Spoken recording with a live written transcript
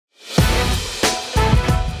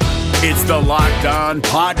It's the Locked On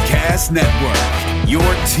Podcast Network, your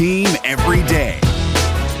team every day.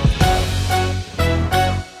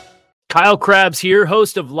 Kyle Krabs here,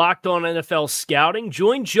 host of Locked On NFL Scouting.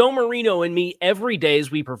 Join Joe Marino and me every day as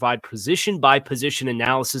we provide position-by-position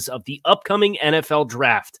analysis of the upcoming NFL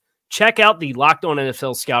Draft. Check out the Locked On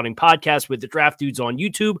NFL Scouting podcast with the Draft Dudes on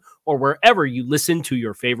YouTube or wherever you listen to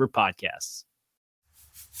your favorite podcasts.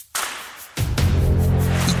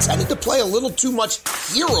 He tended to play a little too much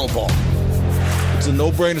hero ball. It's a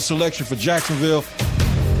no-brainer selection for Jacksonville.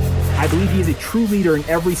 I believe he is a true leader in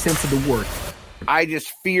every sense of the word. I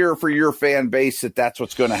just fear for your fan base that that's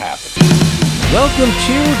what's going to happen. Welcome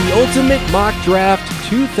to the Ultimate Mock Draft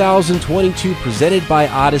 2022 presented by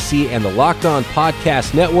Odyssey and the Locked On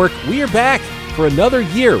Podcast Network. We are back for another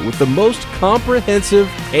year with the most comprehensive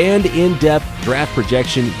and in-depth draft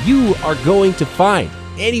projection you are going to find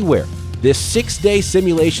anywhere. This 6-day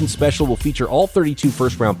simulation special will feature all 32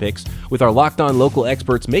 first-round picks with our Locked On local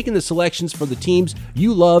experts making the selections for the teams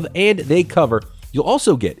you love and they cover. You'll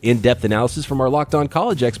also get in-depth analysis from our Locked On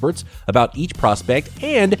college experts about each prospect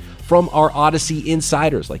and from our Odyssey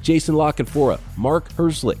insiders like Jason La Canfora, Mark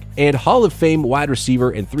Herzlich, and Hall of Fame wide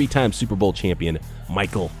receiver and 3-time Super Bowl champion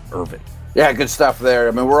Michael Irvin. Yeah, good stuff there.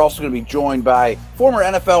 I mean, we're also going to be joined by former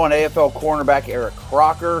NFL and AFL cornerback Eric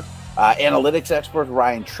Crocker, analytics expert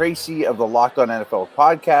Ryan Tracy of the Locked On NFL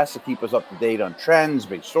podcast to keep us up to date on trends,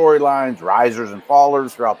 big storylines, risers and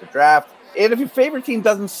fallers throughout the draft. And if your favorite team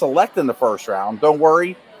doesn't select in the first round, don't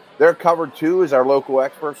worry. They're covered too, as our local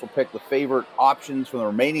experts will pick the favorite options from the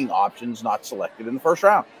remaining options not selected in the first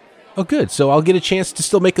round. Oh, good. So I'll get a chance to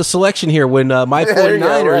still make a selection here when my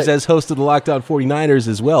 49ers, as host of the Locked On 49ers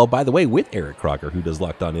as well, by the way, with Eric Crocker, who does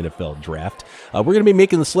Locked On NFL Draft. We're going to be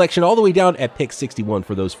making the selection all the way down at pick 61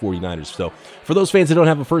 for those 49ers. So for those fans that don't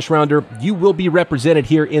have a first rounder, you will be represented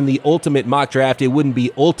here in the Ultimate Mock Draft. It wouldn't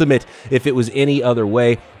be ultimate if it was any other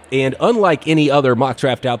way. And unlike any other mock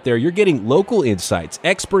draft out there, you're getting local insights,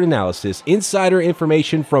 expert analysis, insider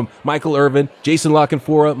information from Michael Irvin, Jason La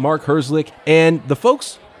Canfora, Mark Herzlich, and the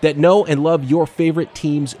folks that know and love your favorite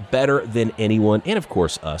teams better than anyone. And of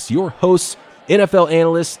course, us, your hosts, NFL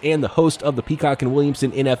analysts, and the host of the Peacock and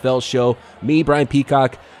Williamson NFL show, me, Brian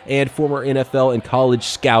Peacock, and former NFL and college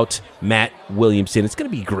scout, Matt Williamson. It's going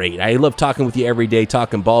to be great. I love talking with you every day,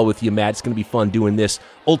 talking ball with you, Matt. It's going to be fun doing this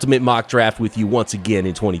Ultimate Mock Draft with you once again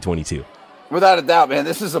in 2022. Without a doubt, man,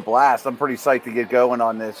 this is a blast. I'm pretty psyched to get going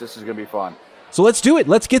on this. This is going to be fun. So let's do it.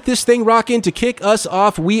 Let's get this thing rocking. To kick us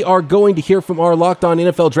off, we are going to hear from our Locked On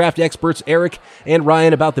NFL Draft experts, Eric and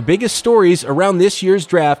Ryan, about the biggest stories around this year's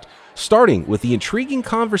draft, starting with the intriguing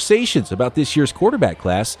conversations about this year's quarterback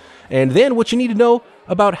class, and then what you need to know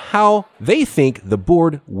about how they think the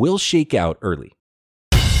board will shake out early.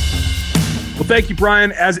 Well, thank you,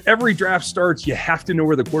 Brian. As every draft starts, you have to know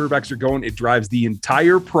where the quarterbacks are going. It drives the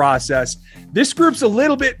entire process. This group's a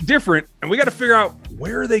little bit different, and we got to figure out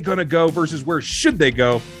where are they going to go versus where should they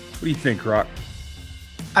go. What do you think, Croc?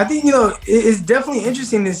 I think, it's definitely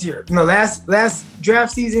interesting this year. Last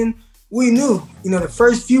draft season, we knew, the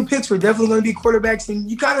first few picks were definitely going to be quarterbacks,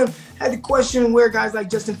 and you kind of had to question where guys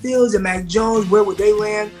like Justin Fields and Mac Jones, where would they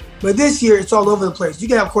land? But this year, it's all over the place. You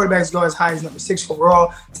can have quarterbacks go as high as number 6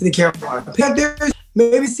 overall to the Carolina Panthers,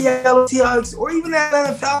 maybe Seattle Seahawks, or even the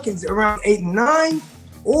Atlanta Falcons around 8 and 9,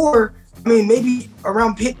 or, maybe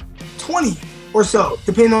around pick 20 or so,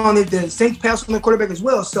 depending on if the Saints pass on the quarterback as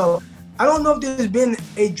well. So I don't know if there's been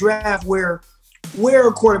a draft where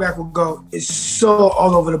a quarterback will go is so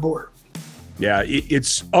all over the board. Yeah,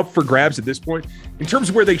 it's up for grabs at this point. In terms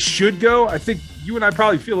of where they should go, I think you and I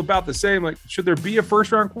probably feel about the same. Like, should there be a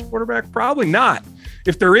first-round quarterback? Probably not.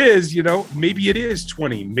 If there is, maybe it is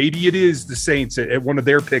 20. Maybe it is the Saints at one of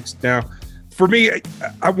their picks. Now, for me,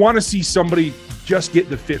 I want to see somebody just get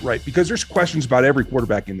the fit right because there's questions about every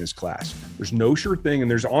quarterback in this class. There's no sure thing,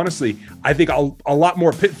 and there's honestly, I think, a lot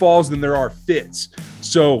more pitfalls than there are fits.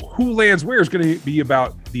 So who lands where is going to be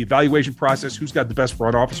about the evaluation process, who's got the best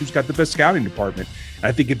front office, who's got the best scouting department. And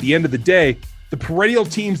I think at the end of the day, the perennial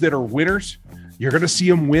teams that are winners, you're going to see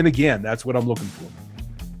them win again. That's what I'm looking for.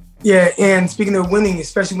 Yeah, and speaking of winning,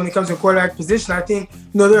 especially when it comes to quarterback position, I think,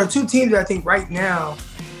 there are two teams that I think right now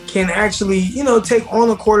can actually, take on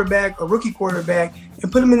a rookie quarterback,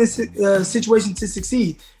 and put them in a situation to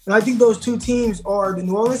succeed. And I think those two teams are the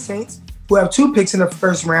New Orleans Saints, who have 2 picks in the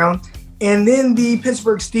first round, and then the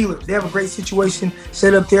Pittsburgh Steelers. They have a great situation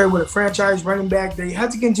set up there with a franchise running back. They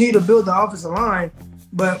have to continue to build the offensive line,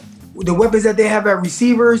 but the weapons that they have at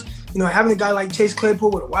receivers, having a guy like Chase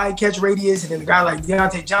Claypool with a wide catch radius, and then a guy like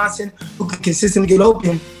Deontay Johnson who can consistently get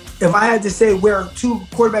open. If I had to say where 2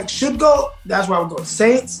 quarterbacks should go, that's where I would go: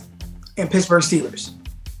 Saints and Pittsburgh Steelers.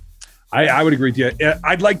 I would agree with you.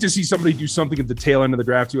 I'd like to see somebody do something at the tail end of the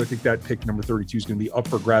draft, too. I think that pick number 32 is going to be up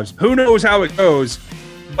for grabs. Who knows how it goes?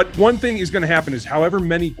 But one thing is going to happen is however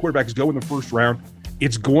many quarterbacks go in the first round,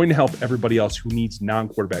 it's going to help everybody else who needs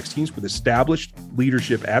non-quarterbacks. Teams with established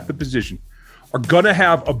leadership at the position are going to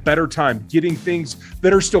have a better time getting things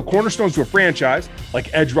that are still cornerstones to a franchise,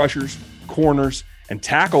 like edge rushers, corners, and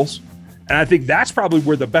tackles. And I think that's probably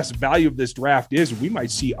where the best value of this draft is. We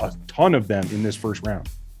might see a ton of them in this first round.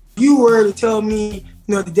 If you were to tell me,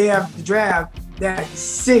 the day after the draft that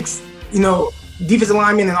 6, defensive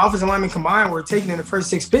linemen and offensive linemen combined were taken in the first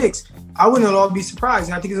 6 picks, I wouldn't at all be surprised.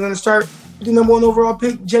 And I think it's going to start with the number 1 overall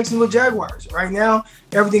pick, Jacksonville Jaguars. Right now,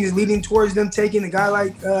 everything is leading towards them taking a guy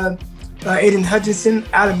like Aiden Hutchinson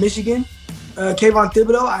out of Michigan. Kayvon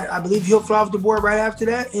Thibodeau, I believe he'll fly off the board right after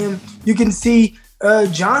that. And you can see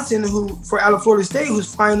Johnson, out of Florida State,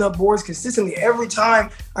 who's flying up boards consistently. Every time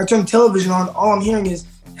I turn television on, all I'm hearing is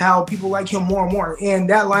how people like him more and more. And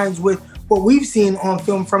that lines with what we've seen on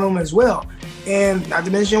film from him as well. And not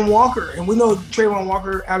to mention Walker. And we know Trayvon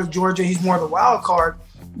Walker out of Georgia, he's more of the wild card.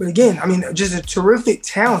 But again, just a terrific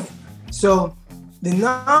talent. So the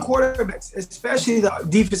non-quarterbacks, especially the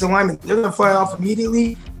defensive linemen, they're going to fly off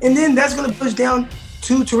immediately. And then that's going to push down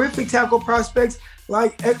 2 terrific tackle prospects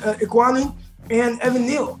like Ekwonu and Evan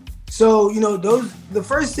Neal. So, the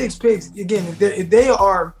first 6 picks, again, if they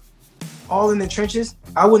are all in the trenches,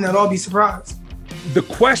 I wouldn't at all be surprised. The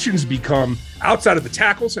questions become, outside of the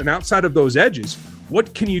tackles and outside of those edges,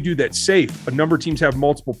 what can you do that's safe? A number of teams have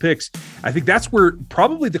multiple picks. I think that's where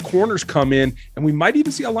probably the corners come in, and we might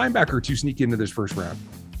even see a linebacker or 2 sneak into this first round.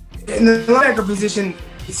 In the linebacker position,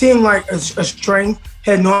 it seemed like a strength.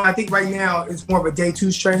 I think right now it's more of a day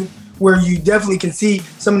 2 strength, where you definitely can see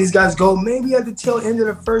some of these guys go maybe at the tail end of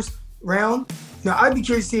the first round. Now, I'd be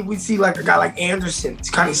curious to see if we see like a guy like Anderson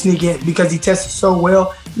to kind of sneak in because he tested so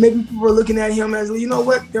well. Maybe people are looking at him as,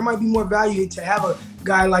 there might be more value to have a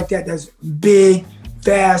guy like that that's big,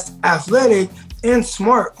 fast, athletic, and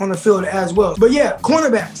smart on the field as well. But yeah,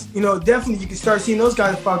 cornerbacks, definitely you can start seeing those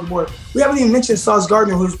guys fall off the board. We haven't even mentioned Sauce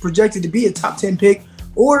Gardner, who's projected to be a top 10 pick,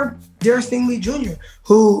 or Darius Stingley Jr.,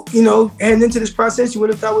 who, heading into this process, you would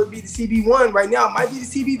have thought would be the CB1. Right now, it might be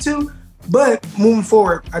the CB2. But moving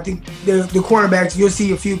forward, I think the cornerbacks, you'll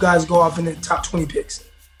see a few guys go off in the top 20 picks.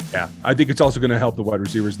 Yeah, I think it's also going to help the wide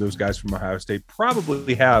receivers. Those guys from Ohio State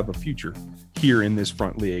probably have a future here in this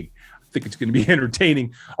front league. I think it's going to be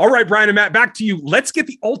entertaining. All right, Brian and Matt, back to you. Let's get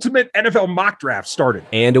the ultimate NFL mock draft started.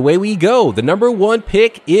 And away we go. The number 1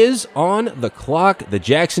 pick is on the clock, the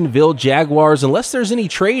Jacksonville Jaguars. Unless there's any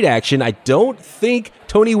trade action, I don't think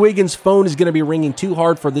Tony Wiggins' phone is going to be ringing too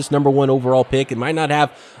hard for this number 1 overall pick. It might not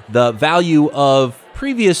have the value of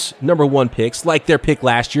previous number 1 picks like their pick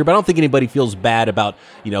last year, but I don't think anybody feels bad about,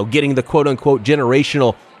 getting the quote-unquote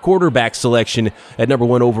generational quarterback selection at number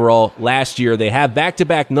 1 overall last year. They have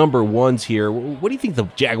back-to-back number 1s here. What do you think the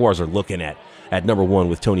Jaguars are looking at number 1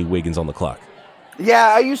 with Tony Wiggins on the clock? Yeah,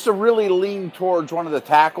 I used to really lean towards one of the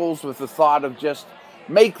tackles with the thought of just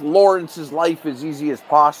make Lawrence's life as easy as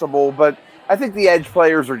possible, but I think the edge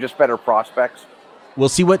players are just better prospects. We'll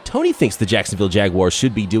see what Tony thinks the Jacksonville Jaguars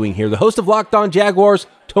should be doing here. The host of Locked On Jaguars,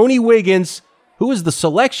 Tony Wiggins, who is the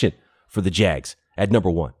selection for the Jags at number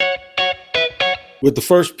 1. With the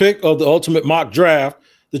first pick of the ultimate mock draft,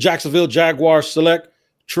 the Jacksonville Jaguars select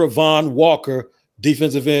Travon Walker,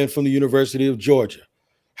 defensive end from the University of Georgia.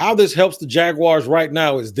 How this helps the Jaguars right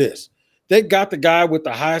now is this. They got the guy with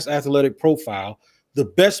the highest athletic profile, the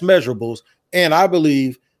best measurables, and I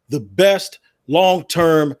believe the best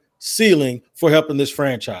long-term ceiling for helping this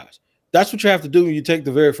franchise. That's what you have to do when you take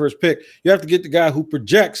the very first pick. You have to get the guy who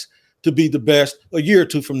projects to be the best a year or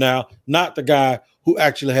 2 from now, not the guy who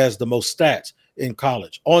actually has the most stats in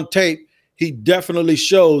college. On tape, he definitely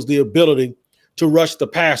shows the ability to rush the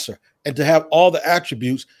passer and to have all the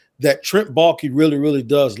attributes that Trent Baalke really, really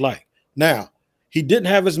does like. Now, he didn't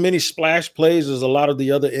have as many splash plays as a lot of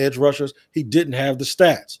the other edge rushers. He didn't have the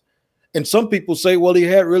stats. And some people say, well, he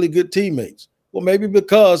had really good teammates. Well, maybe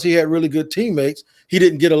because he had really good teammates, he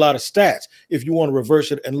didn't get a lot of stats, if you want to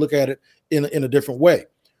reverse it and look at it in a different way.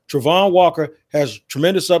 Travon Walker has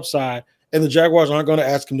tremendous upside, and the Jaguars aren't going to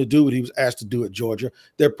ask him to do what he was asked to do at Georgia.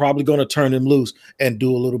 They're probably going to turn him loose and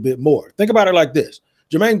do a little bit more. Think about it like this.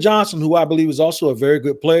 Jermaine Johnson, who I believe is also a very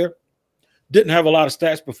good player, didn't have a lot of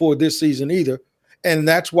stats before this season either, and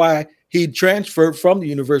that's why he transferred from the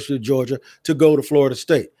University of Georgia to go to Florida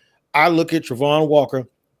State. I look at Travon Walker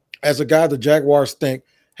as a guy the Jaguars think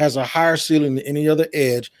has a higher ceiling than any other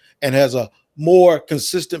edge and has a more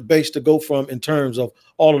consistent base to go from in terms of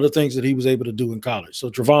all of the things that he was able to do in college.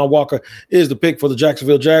 So Travon Walker is the pick for the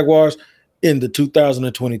Jacksonville Jaguars. in the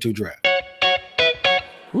 2022 draft.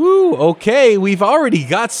 Woo, okay, we've already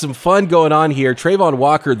got some fun going on here. Travon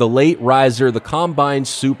Walker, the late riser, the combine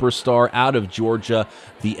superstar out of Georgia,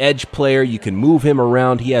 the edge player. You can move him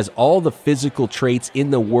around. He has all the physical traits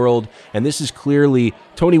in the world, and this is clearly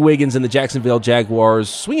Tony Wiggins and the Jacksonville Jaguars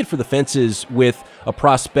swinging for the fences with a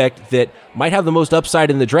prospect that might have the most upside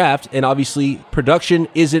in the draft, and obviously production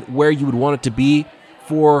isn't where you would want it to be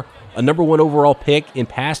for a number one overall pick in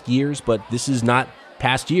past years, but this is not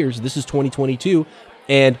past years. This is 2022.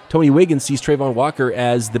 And Tony Wiggins sees Travon Walker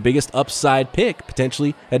as the biggest upside pick,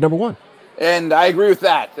 potentially, at number one. And I agree with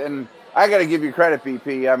that. And I got to give you credit,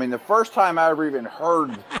 BP. I mean, the first time I ever even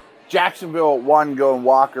heard Jacksonville at 1 going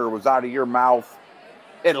Walker was out of your mouth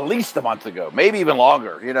at least a month ago, maybe even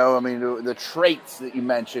longer. You know, I mean, the traits that you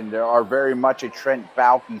mentioned are very much a Trent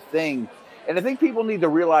Baalke thing. And I think people need to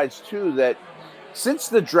realize, too, that since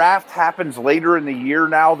the draft happens later in the year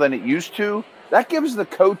now than it used to, that gives the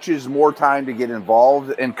coaches more time to get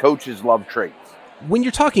involved, and coaches love traits. When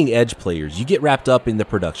you're talking edge players, you get wrapped up in the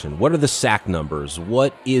production. What are the sack numbers?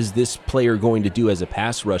 What is this player going to do as a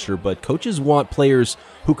pass rusher? But coaches want players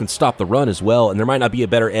who can stop the run as well, and there might not be a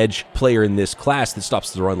better edge player in this class that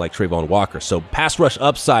stops the run like Travon Walker. So pass rush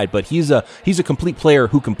upside, but he's a complete player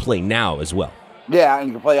who can play now as well. Yeah, and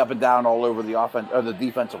he can play up and down all over the offense or the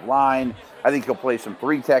defensive line. I think he'll play some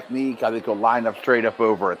 3 technique. I think he'll line up straight up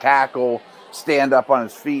over a tackle, stand up on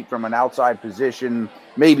his feet from an outside position,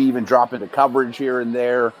 maybe even drop into coverage here and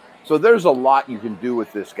there. So there's a lot you can do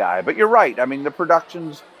with this guy. But you're right. I mean, the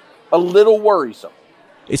production's a little worrisome.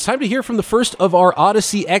 It's time to hear from the first of our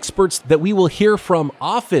Odyssey experts that we will hear from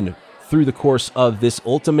often through the course of this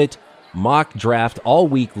ultimate mock draft all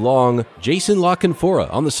week long. Jason La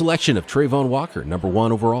Canfora on the selection of Travon Walker, number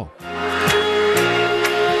 1 overall.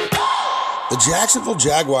 The Jacksonville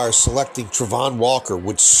Jaguars selecting Travon Walker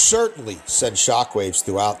would certainly send shockwaves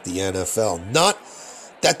throughout the NFL. Not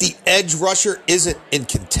that the edge rusher isn't in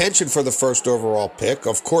contention for the first overall pick.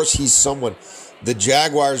 Of course, he's someone the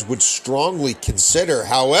Jaguars would strongly consider.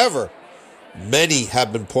 However, many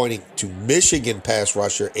have been pointing to Michigan pass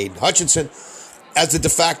rusher Aiden Hutchinson as the de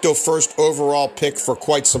facto first overall pick for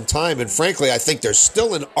quite some time. And frankly, I think there's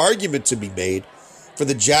still an argument to be made for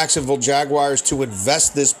the Jacksonville Jaguars to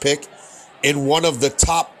invest this pick in one of the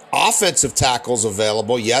top offensive tackles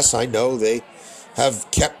available. Yes, I know they have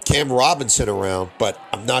kept Cam Robinson around, but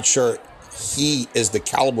I'm not sure he is the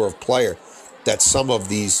caliber of player that some of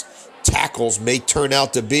these tackles may turn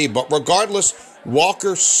out to be. But regardless,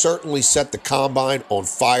 Walker certainly set the combine on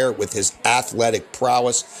fire with his athletic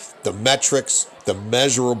prowess, the metrics, the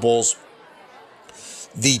measurables,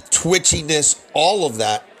 the twitchiness, all of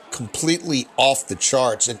that completely off the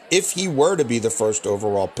charts. And if he were to be the first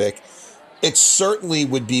overall pick, it certainly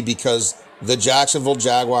would be because the Jacksonville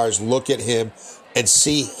Jaguars look at him and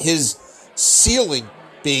see his ceiling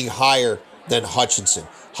being higher than Hutchinson.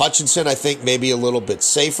 Hutchinson, I think, maybe a little bit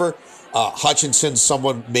safer. Hutchinson,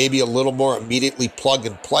 someone maybe a little more immediately plug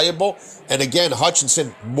and playable. And again,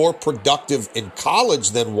 Hutchinson more productive in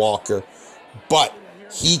college than Walker, but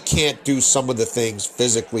he can't do some of the things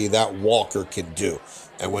physically that Walker can do.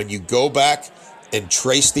 And when you go back and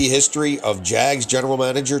trace the history of Jags general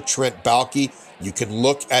manager Trent Baalke, you can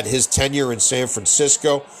look at his tenure in San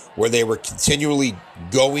Francisco, where they were continually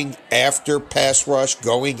going after pass rush,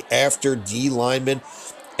 going after D linemen,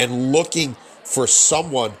 and looking for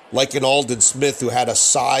someone like an Aldon Smith who had a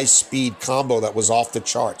size-speed combo that was off the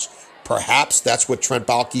charts. Perhaps that's what Trent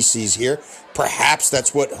Baalke sees here. Perhaps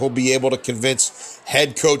that's what he'll be able to convince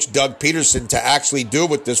head coach Doug Peterson to actually do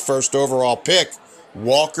with this first overall pick.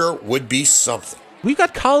 Walker would be something. We've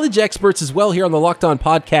got college experts as well here on the Locked On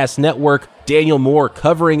Podcast Network. Daniel Moore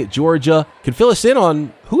covering Georgia can fill us in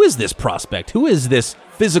on who is this prospect? Who is this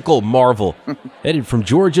physical marvel? Headed from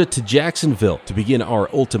Georgia to Jacksonville to begin our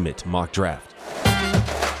ultimate mock draft.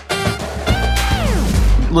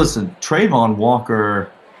 Listen, Travon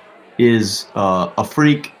Walker is a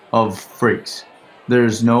freak of freaks.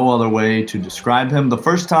 There's no other way to describe him. The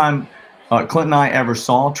first time Clint and I ever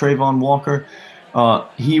saw Travon Walker,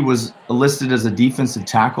 he was listed as a defensive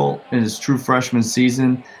tackle in his true freshman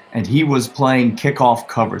season, and he was playing kickoff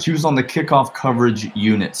coverage. He was on the kickoff coverage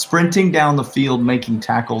unit, sprinting down the field, making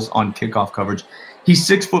tackles on kickoff coverage. He's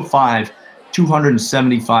 6'5",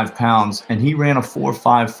 275 pounds, and he ran a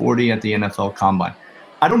 4.5 40 at the NFL Combine.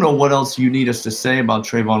 I don't know what else you need us to say about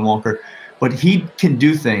Travon Walker, but he can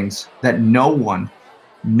do things that no one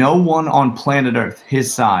on planet Earth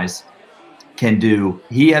his size can do.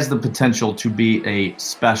 He has the potential to be a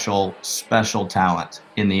special talent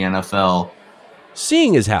in the NFL.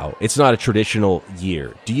 Seeing as how it's not a traditional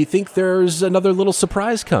year, do you think there's another little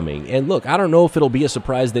surprise coming? And look, I don't know if it'll be a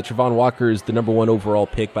surprise that Travon Walker is the number 1 overall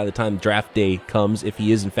pick by the time draft day comes, if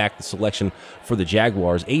he is in fact the selection for the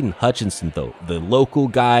Jaguars. Aiden Hutchinson, though, the local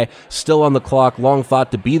guy, still on the clock, long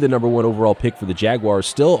thought to be the number 1 overall pick for the Jaguars,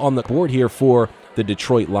 still on the board here for the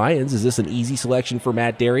Detroit Lions. Is this an easy selection for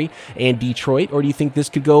Matt Derry and Detroit, or do you think this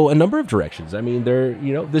could go a number of directions? I mean,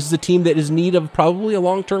 this is a team that is in need of probably a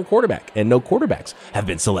long-term quarterback, and no quarterbacks have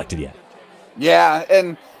been selected yet. Yeah,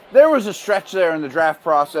 and there was a stretch there in the draft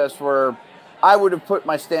process where I would have put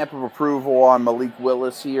my stamp of approval on Malik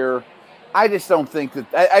Willis here. I just don't think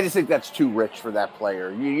that. I just think that's too rich for that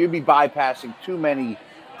player. You'd be bypassing too many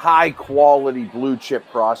high-quality blue-chip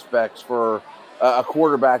prospects for a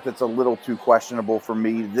quarterback that's a little too questionable for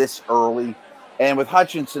me this early. And with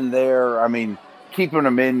Hutchinson there, I mean, keeping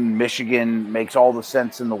him in Michigan makes all the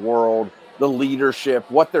sense in the world. The leadership,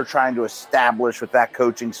 what they're trying to establish with that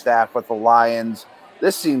coaching staff with the Lions,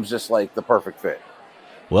 this seems just like the perfect fit.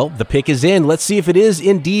 Well, the pick is in. Let's see if it is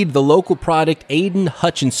indeed the local product, Aiden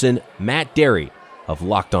Hutchinson, Matt Derry of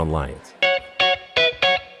Locked On Lions.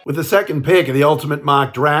 With the second pick of the Ultimate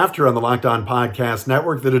Mock Draft here on the Locked On Podcast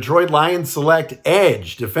Network, the Detroit Lions select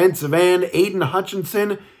edge defensive end Aiden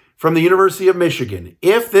Hutchinson from the University of Michigan.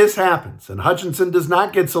 If this happens and Hutchinson does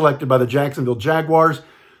not get selected by the Jacksonville Jaguars,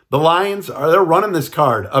 the Lions they're running this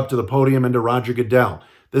card up to the podium and to Roger Goodell.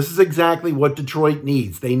 This is exactly what Detroit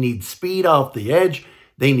needs. They need speed off the edge.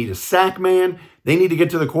 They need a sack man. They need to get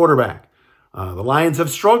to the quarterback. The Lions have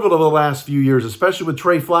struggled over the last few years, especially with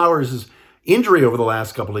Trey Flowers' injury over the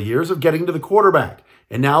last couple of years of getting to the quarterback.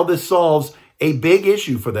 And now this solves a big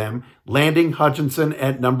issue for them, landing Hutchinson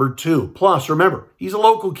at number 2. Plus, remember, he's a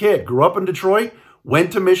local kid, grew up in Detroit,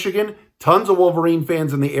 went to Michigan, tons of Wolverine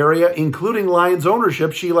fans in the area, including Lions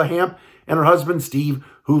ownership, Sheila Hamp and her husband Steve,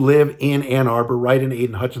 who live in Ann Arbor, right in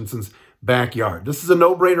Aiden Hutchinson's backyard. This is a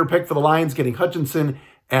no-brainer pick for the Lions, getting Hutchinson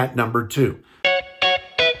at number 2.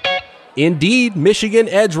 Indeed, Michigan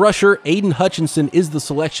edge rusher Aiden Hutchinson is the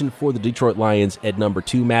selection for the Detroit Lions at number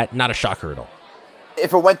 2. Matt, not a shocker at all.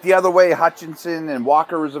 If it went the other way, Hutchinson and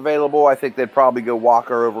Walker was available, I think they'd probably go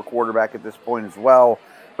Walker over quarterback at this point as well.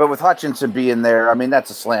 But with Hutchinson being there, I mean, that's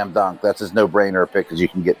a slam dunk. That's as no-brainer pick as you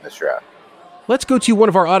can get in this draft. Let's go to one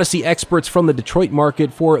of our Odyssey experts from the Detroit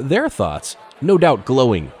market for their thoughts. No doubt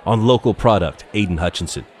glowing on local product, Aiden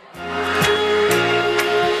Hutchinson.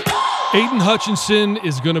 Aiden Hutchinson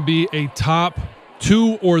is going to be a top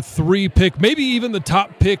 2 or 3 pick, maybe even the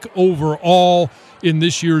top pick overall in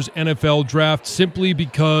this year's NFL draft, simply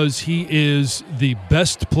because he is the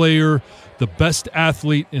best player, the best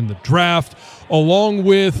athlete in the draft, along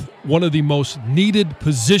with one of the most needed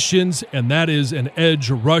positions, and that is an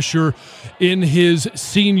edge rusher. In his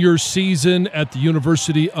senior season at the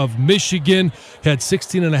University of Michigan, had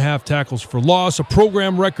 16 and a half tackles for loss, a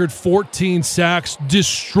program record 14 sacks,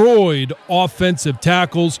 destroyed offensive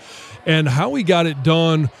tackles, and how he got it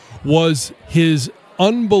done was his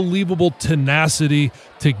unbelievable tenacity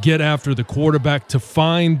to get after the quarterback, to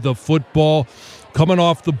find the football. Coming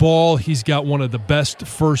off the ball, he's got one of the best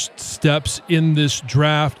first steps in this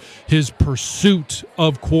draft. His pursuit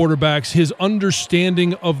of quarterbacks, his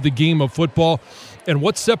understanding of the game of football, and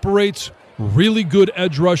what separates really good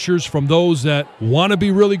edge rushers from those that want to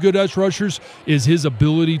be really good edge rushers is his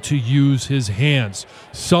ability to use his hands.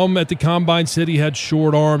 Some at the combine said he had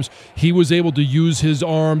short arms. He was able to use his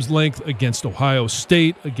arm's length against Ohio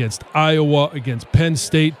State, against Iowa, against Penn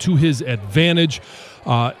State to his advantage.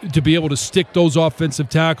 To be able to stick those offensive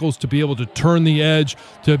tackles, to be able to turn the edge,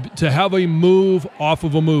 to have a move off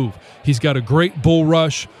of a move. He's got a great bull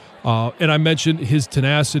rush, and I mentioned his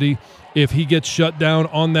tenacity. If he gets shut down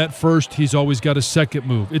on that first, he's always got a second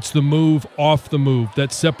move. It's the move off the move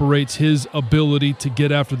that separates his ability to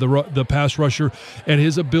get after the pass rusher and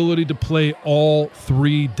his ability to play all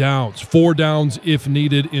 3 downs, 4 downs if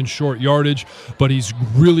needed in short yardage. But he's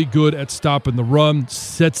really good at stopping the run,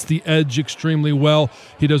 sets the edge extremely well.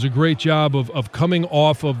 He does a great job of coming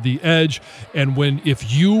off of the edge. And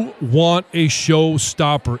if you want a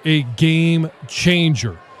showstopper, a game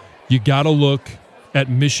changer, you got to look at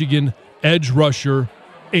Michigan edge rusher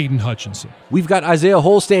Aiden Hutchinson. We've got Isaiah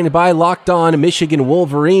Hole standing by, Locked On Michigan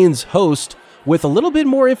Wolverines host, with a little bit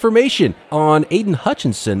more information on Aiden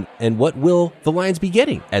Hutchinson and what will the Lions be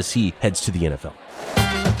getting as he heads to the NFL.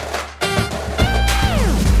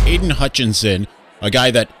 Aiden Hutchinson, a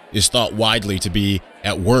guy that is thought widely to be,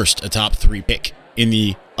 at worst, a top 3 pick in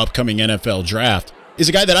the upcoming NFL draft, is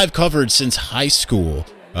a guy that I've covered since high school.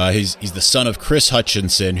 He's the son of Chris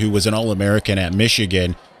Hutchinson, who was an All-American at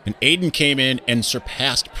Michigan. And Aiden came in and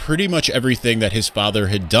surpassed pretty much everything that his father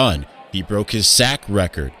had done. He broke his sack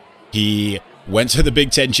record. He went to the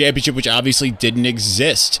Big Ten Championship, which obviously didn't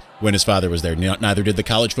exist when his father was there. Neither did the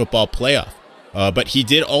college football playoff. But he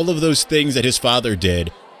did all of those things that his father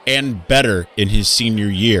did and better in his senior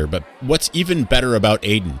year. But what's even better about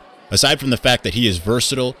Aidan, aside from the fact that he is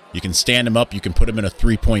versatile, you can stand him up, you can put him in a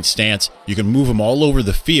three-point stance, you can move him all over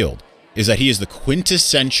the field, is that he is the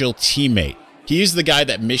quintessential teammate. He is the guy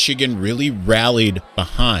that Michigan really rallied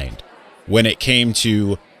behind when it came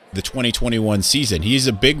to the 2021 season. He is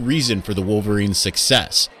a big reason for the Wolverines'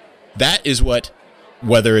 success. That is what,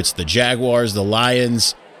 whether it's the Jaguars, the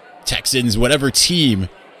Lions, Texans, whatever team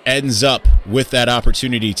ends up with that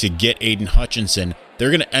opportunity to get Aidan Hutchinson, they're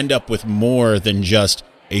going to end up with more than just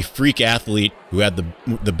a freak athlete who had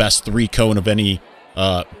the best three cone of any,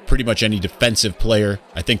 pretty much any defensive player.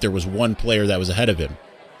 I think there was one player that was ahead of him.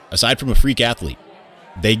 Aside from a freak athlete,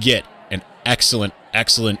 they get an excellent,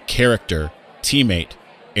 excellent character, teammate,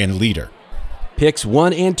 and leader. Picks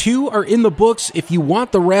 1 and 2 are in the books. If you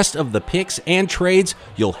want the rest of the picks and trades,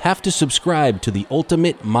 you'll have to subscribe to the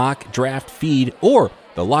Ultimate Mock Draft feed or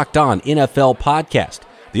the Locked On NFL podcast.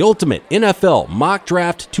 The Ultimate NFL Mock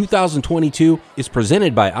Draft 2022 is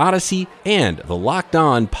presented by Odyssey and the Locked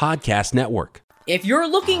On Podcast Network. If you're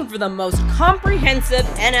looking for the most comprehensive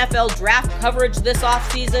NFL draft coverage this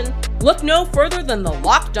offseason, look no further than the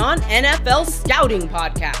Locked On NFL Scouting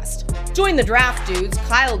Podcast. Join the draft dudes,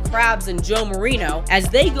 Kyle Krabs and Joe Marino, as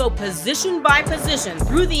they go position by position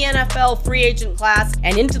through the NFL free agent class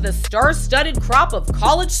and into the star-studded crop of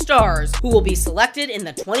college stars who will be selected in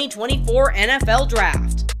the 2024 NFL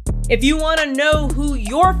Draft. If you want to know who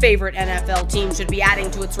your favorite NFL team should be adding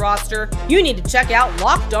to its roster, you need to check out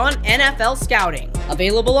Locked On NFL Scouting,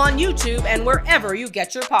 available on YouTube and wherever you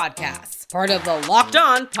get your podcasts. Part of the Locked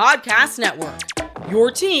On Podcast Network.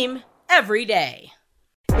 Your team every day.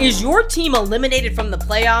 Is your team eliminated from the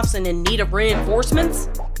playoffs and in need of reinforcements?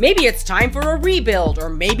 Maybe it's time for a rebuild, or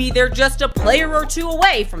maybe they're just a player or two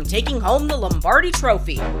away from taking home the Lombardi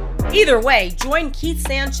Trophy. Either way, join Keith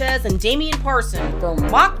Sanchez and Damian Parson for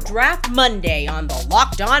Mock Draft Monday on the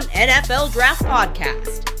Locked On NFL Draft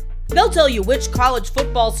Podcast. They'll tell you which college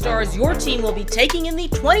football stars your team will be taking in the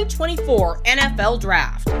 2024 NFL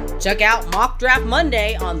Draft. Check out Mock Draft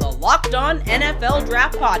Monday on the Locked On NFL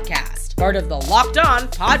Draft Podcast, part of the Locked On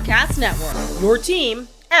Podcast Network. Your team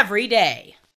every day.